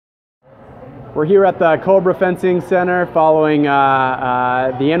We're here at the Cobra Fencing Center following the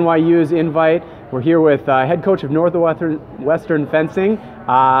NYU's invite. We're here with head coach of Northwestern Fencing,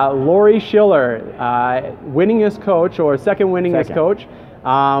 Laurie Schiller, winningest coach, or second winningest coach,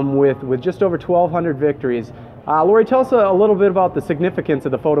 with just over 1,200 victories. Laurie, tell us a little bit about the significance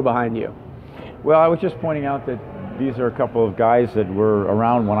of the photo behind you. Well, I was just pointing out that these are a couple of guys that were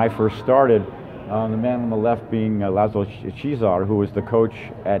around when I first started. The man on the left being Laurie Schiller, who was the coach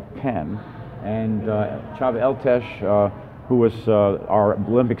at Penn, and Csaba Eltes, who was our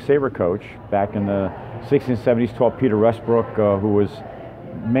Olympic saber coach back in the 60s and 70s, taught Peter Westbrook, who was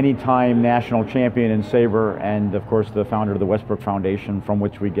many-time national champion in saber, and of course the founder of the Westbrook Foundation, from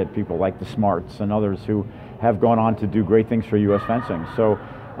which we get people like the Smarts and others who have gone on to do great things for U.S. fencing. So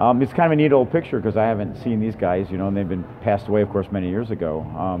it's kind of a neat old picture because I haven't seen these guys, you know, and they've been passed away, of course, many years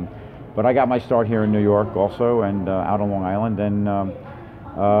ago. But I got my start here in New York also, and out on Long Island, and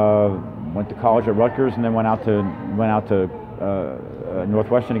went to college at Rutgers, and then went out to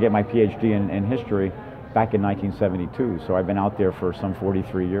Northwestern to get my PhD in history back in 1972. So I've been out there for some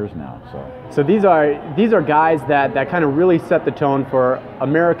 43 years now. So these are guys that kind of really set the tone for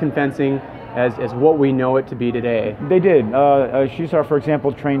American fencing as what we know it to be today. They did. Schiller, for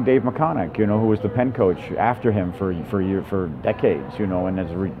example, trained Dave McConaughey, you know, who was the Penn coach after him for decades, you know, and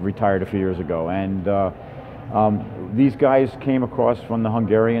has retired a few years ago. And these guys came across when the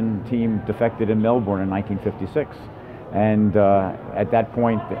Hungarian team defected in Melbourne in 1956. And at that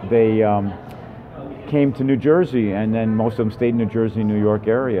point, they came to New Jersey, and then most of them stayed in New Jersey, New York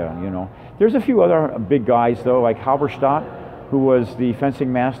area, you know. There's a few other big guys, though, like Halberstadt, who was the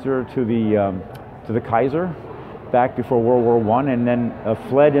fencing master to the Kaiser back before World War I, and then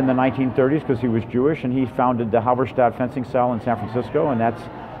fled in the 1930s because he was Jewish, and he founded the Halberstadt Fencing Cell in San Francisco, and that's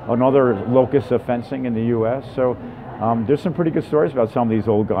another locus of fencing in the U.S. So there's some pretty good stories about some of these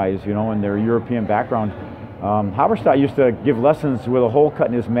old guys, you know, and their European background. Halberstadt used to give lessons with a hole cut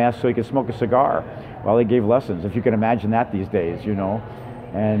in his mask so he could smoke a cigar while he gave lessons, if you can imagine that these days, you know.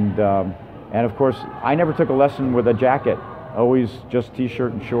 And of course, I never took a lesson with a jacket, always just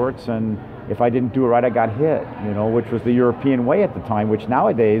t-shirt and shorts, and if I didn't do it right, I got hit, you know, which was the European way at the time, which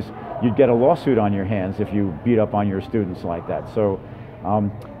nowadays you'd get a lawsuit on your hands if you beat up on your students like that. So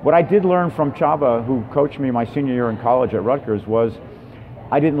what I did learn from Csaba, who coached me my senior year in college at Rutgers, was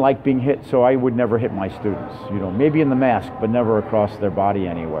I didn't like being hit, so I would never hit my students. You know, maybe in the mask, but never across their body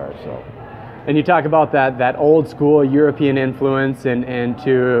anywhere. So. And you talk about that old school European influence, and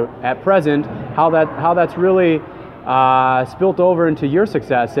to at present how that's really spilt over into your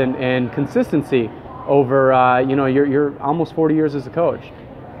success and consistency over you know, you're almost 40 years as a coach.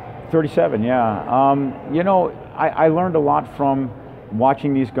 37, yeah. You know, I learned a lot from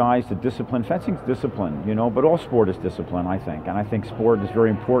watching these guys. The discipline, fencing's discipline, you know, but all sport is discipline, I think, and I think sport is very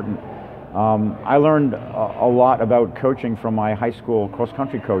important. I learned a lot about coaching from my high school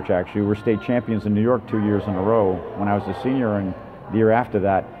cross-country coach, actually. We were state champions in New York 2 years in a row when I was a senior, and the year after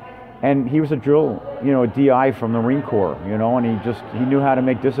that. And he was a drill, you know, a DI from the Marine Corps, you know, and he knew how to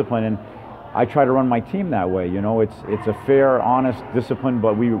make discipline, and I try to run my team that way, you know. It's a fair, honest discipline,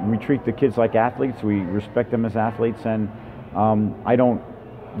 but we treat the kids like athletes, we respect them as athletes, and I don't,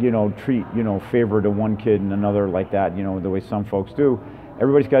 you know, treat, you know, favor to one kid and another like that, you know, the way some folks do.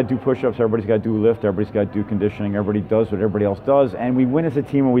 Everybody's got to do push-ups, everybody's got to do lift, everybody's got to do conditioning, everybody does what everybody else does, and we win as a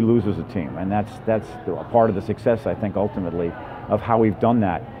team and we lose as a team, and that's a part of the success, I think, ultimately, of how we've done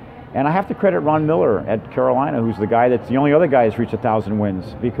that. And I have to credit Ron Miller at Carolina, who's the only other guy that's reached 1,000 wins,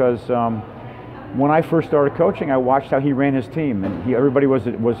 because when I first started coaching, I watched how he ran his team, and he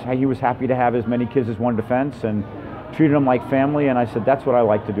was happy to have as many kids as one defense, and treated them like family, and I said, that's what I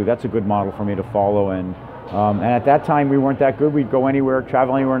like to do. That's a good model for me to follow. And at that time, we weren't that good. We'd go anywhere,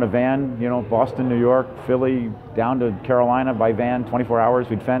 travel anywhere in a van, you know, Boston, New York, Philly, down to Carolina by van, 24 hours,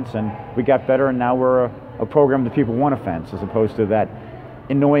 we'd fence, and we got better, and now we're a program that people want to fence, as opposed to that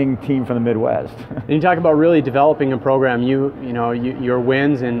annoying team from the Midwest. And you talk about really developing a program. You know, your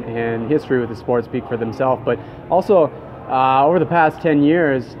wins and history with the sport speak for themselves, but also over the past 10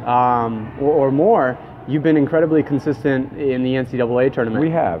 years or more, you've been incredibly consistent in the NCAA tournament. We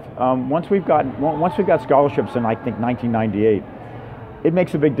have. Once we've got scholarships in, I think, 1998, it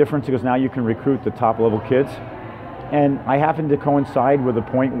makes a big difference because now you can recruit the top level kids. And I happen to coincide with a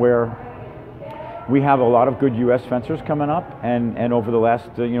point where we have a lot of good U.S. fencers coming up, and over the last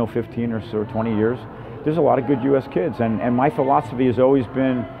 15 or so 20 years, there's a lot of good U.S. kids. And my philosophy has always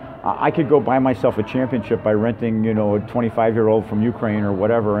been, I could go buy myself a championship by renting, a 25-year-old from Ukraine or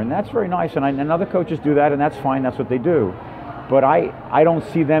whatever, and that's very nice. And other coaches do that, and that's fine. That's what they do. But I don't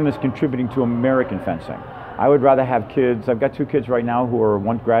see them as contributing to American fencing. I would rather have kids. I've got 2 kids right now who are,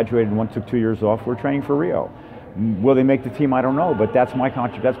 one graduated and one took 2 years off. We're training for Rio. Will they make the team? I don't know, but that's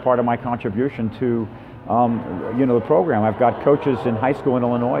that's part of my contribution to the program. I've got coaches in high school in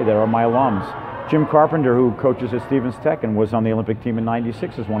Illinois that are my alums. Jim Carpenter, who coaches at Stevens Tech and was on the Olympic team in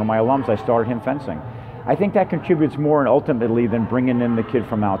 '96, is one of my alums. I started him fencing. I think that contributes more and ultimately than bringing in the kid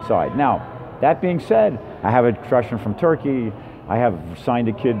from outside. Now, that being said, I have a freshman from Turkey. I have signed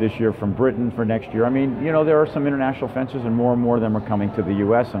a kid this year from Britain for next year. I mean, there are some international fencers, and more of them are coming to the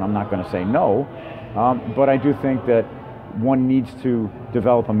U.S., and I'm not going to say no. But I do think that one needs to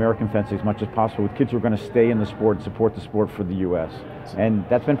develop American fencing as much as possible with kids who are going to stay in the sport and support the sport for the U.S. And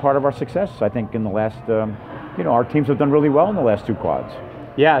that's been part of our success, I think, in the last, our teams have done really well in the last 2 quads.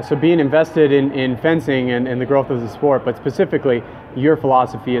 Yeah, so being invested in fencing and the growth of the sport, but specifically your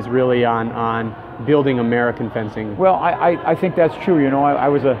philosophy is really on building American fencing. Well, I think that's true. I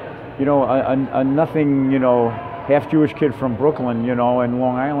was a nothing, half Jewish kid from Brooklyn, in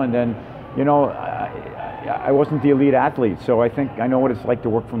Long Island, and I wasn't the elite athlete, so I know what it's like to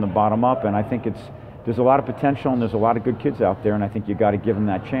work from the bottom up, and I think there's a lot of potential and there's a lot of good kids out there, and I think you got to give them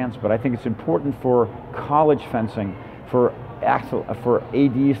that chance. But I think it's important for college fencing, for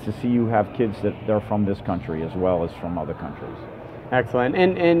ADs to see you have kids that are from this country as well as from other countries. Excellent.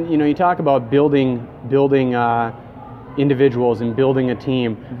 And you talk about building individuals and building a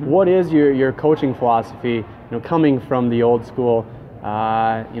team. Mm-hmm. What is your coaching philosophy, coming from the old school,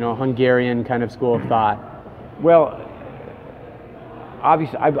 Hungarian kind of school of thought? Well,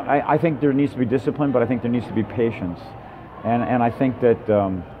 obviously, I think there needs to be discipline, but I think there needs to be patience. And I think that,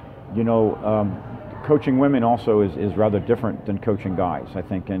 coaching women also is rather different than coaching guys, I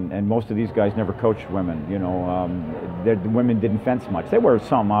think. And most of these guys never coached women, the women didn't fence much. There were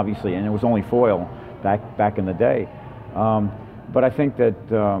some, obviously, and it was only foil back in the day. But I think that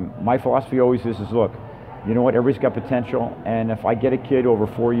my philosophy always is look, you know what, everybody's got potential, and if I get a kid over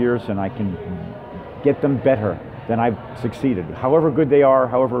 4 years and I can get them better, then I've succeeded. However good they are,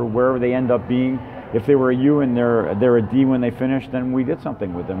 wherever they end up being, if they were a U and they're a D when they finish, then we did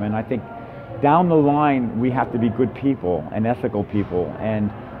something with them. And I think down the line, we have to be good people and ethical people. And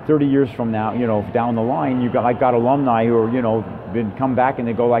 30 years from now, down the line, I got alumni who are, come back and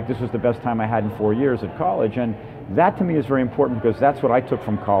they go like, this was the best time I had in 4 years at college. And that to me is very important, because that's what I took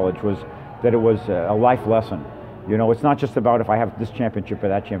from college, was that it was a life lesson. It's not just about if I have this championship or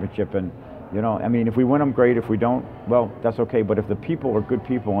that championship, and if we win them, great. If we don't, well, that's okay. But if the people are good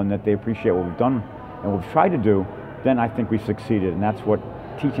people and that they appreciate what we've done and what we've tried to do, then I think we've succeeded. And that's what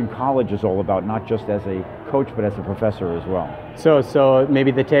teaching college is all about, not just as a coach, but as a professor as well. So maybe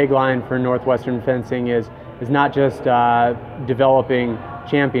the tagline for Northwestern Fencing is not just developing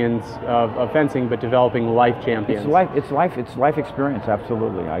champions of fencing, but developing life champions. It's life experience.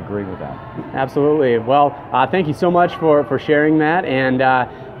 Absolutely, I agree with that. Absolutely. Well, thank you so much for sharing that. And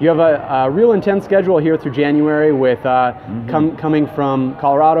you have a real intense schedule here through January with coming from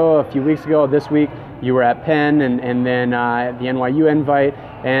Colorado a few weeks ago. This week you were at Penn, and then the NYU invite.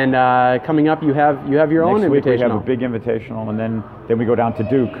 And coming up, you have your own invitational. Next week we have a big invitational, and then we go down to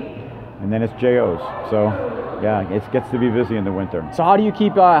Duke, and then it's JOs. So yeah, it gets to be busy in the winter. So how do you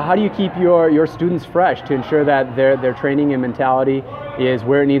keep your students fresh to ensure that their training and mentality is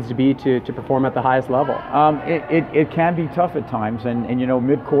where it needs to be to perform at the highest level? It can be tough at times, and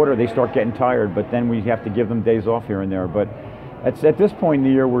mid-quarter they start getting tired, but then we have to give them days off here and there. But at this point in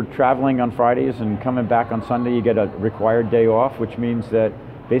the year, we're traveling on Fridays and coming back on Sunday. You get a required day off, which means that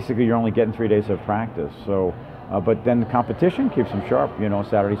basically you're only getting 3 days of practice. So, but then the competition keeps them sharp,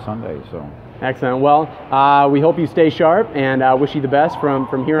 Saturday, Sunday. So. Excellent. Well, we hope you stay sharp, and wish you the best from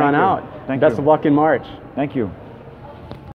here on out. Thank you. Best of luck in March. Thank you.